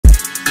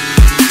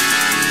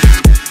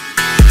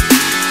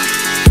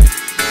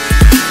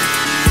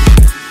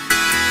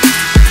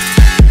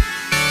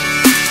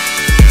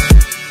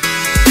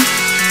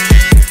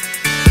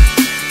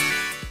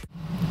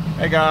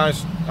Hey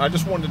guys, I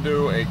just wanted to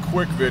do a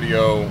quick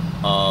video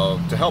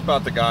to help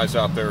out the guys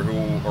out there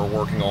who are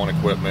working on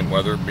equipment,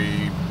 whether it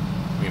be,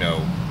 you know,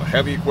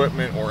 heavy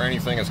equipment or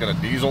anything that's got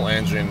a diesel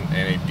engine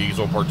and a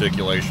diesel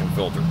particulation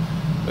filter.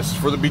 This is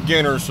for the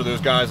beginners, so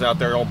those guys out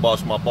there don't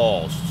bust my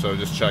balls. So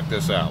just check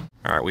this out.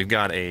 All right, we've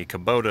got a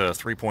Kubota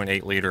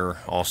 3.8 liter.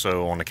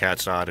 Also on the cat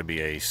side, it'd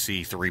be a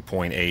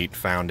C3.8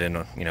 found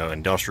in, you know,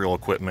 industrial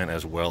equipment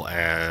as well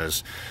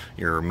as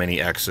your mini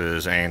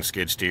X's and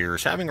skid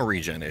steers having a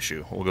regen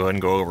issue. We'll go ahead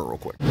and go over it real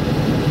quick.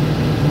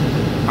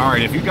 All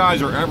right, if you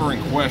guys are ever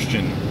in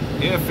question,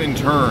 if in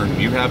turn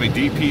you have a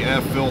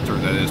DPF filter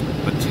that is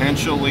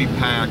potentially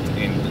packed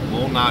and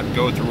will not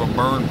go through a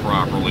burn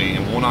properly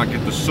and will not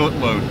get the soot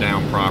load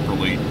down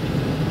properly,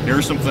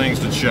 here's some things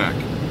to check.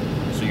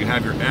 So you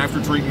have your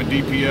after treatment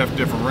DPF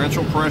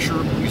differential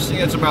pressure. You see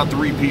it's about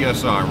 3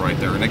 psi right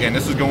there. And again,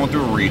 this is going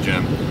through a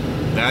regen.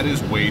 That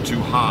is way too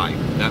high.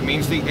 That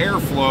means the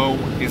airflow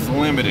is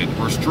limited,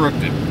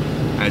 restricted.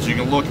 As you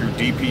can look, your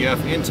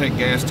DPF intake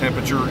gas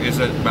temperature is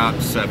at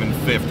about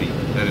 750.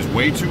 That is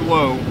way too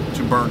low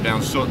to burn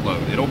down soot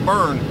load. It'll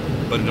burn,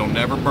 but it'll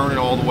never burn it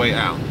all the way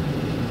out.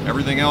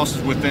 Everything else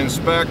is within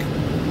spec,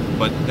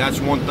 but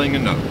that's one thing to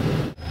note.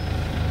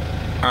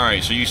 All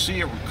right, so you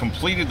see it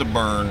completed the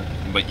burn,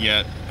 but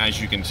yet,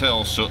 as you can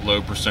tell, soot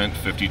load percent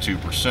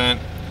 52%.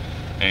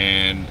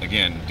 And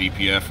again,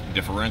 DPF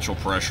differential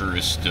pressure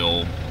is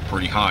still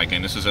pretty high.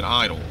 Again, this is at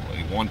idle,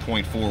 a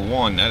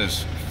 1.41. That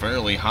is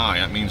fairly high.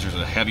 That means there's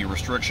a heavy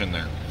restriction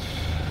there.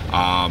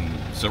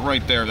 So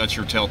right there, that's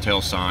your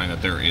telltale sign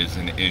that there is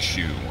an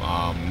issue.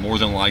 More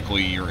than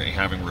likely, you're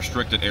having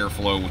restricted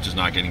airflow, which is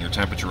not getting your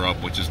temperature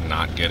up, which is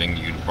not getting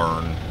you to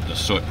burn the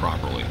soot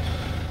properly.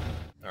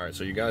 All right,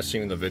 so you guys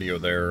seen in the video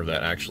there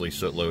that actually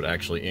soot load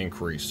actually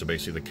increased. So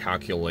basically the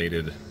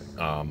calculated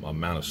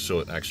amount of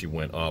soot actually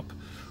went up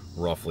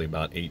roughly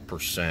about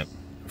 8%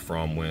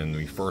 from when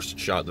we first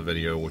shot the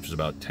video, which was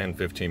about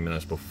 10-15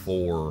 minutes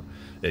before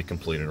it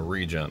completed a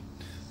regen.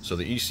 So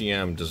the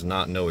ECM does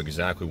not know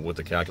exactly what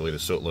the calculated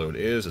soot load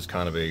is. It's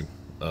kind of a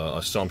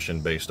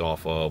assumption based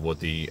off of what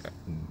the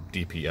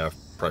DPF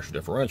pressure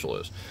differential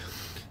is.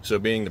 So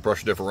being the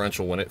pressure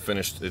differential, when it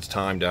finished its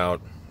timed out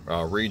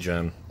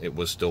regen, it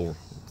was still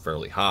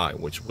fairly high,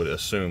 which would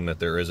assume that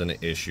there is an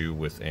issue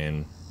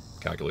within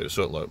calculated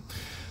soot load.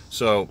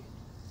 So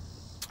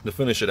to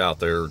finish it out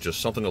there, just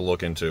something to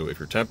look into. If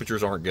your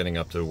temperatures aren't getting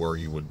up to where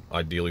you would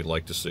ideally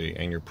like to see,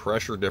 and your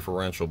pressure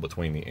differential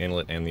between the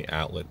inlet and the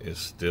outlet is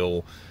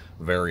still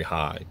very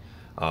high,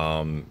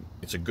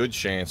 it's a good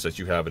chance that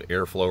you have an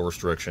airflow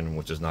restriction,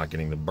 which is not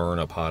getting the burn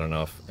up hot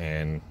enough,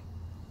 and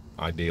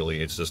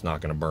ideally it's just not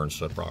going to burn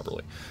soot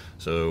properly.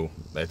 So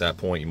at that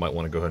point, you might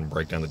want to go ahead and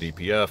break down the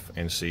DPF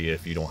and see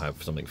if you don't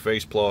have something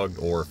face plugged,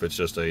 or if it's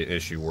just an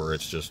issue where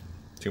it's just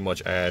too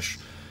much ash,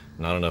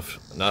 not enough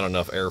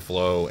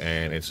airflow,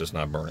 and it's just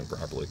not burning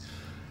properly.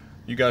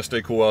 You guys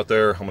stay cool out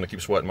there. I'm going to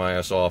keep sweating my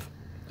ass off.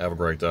 Have a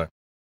great day.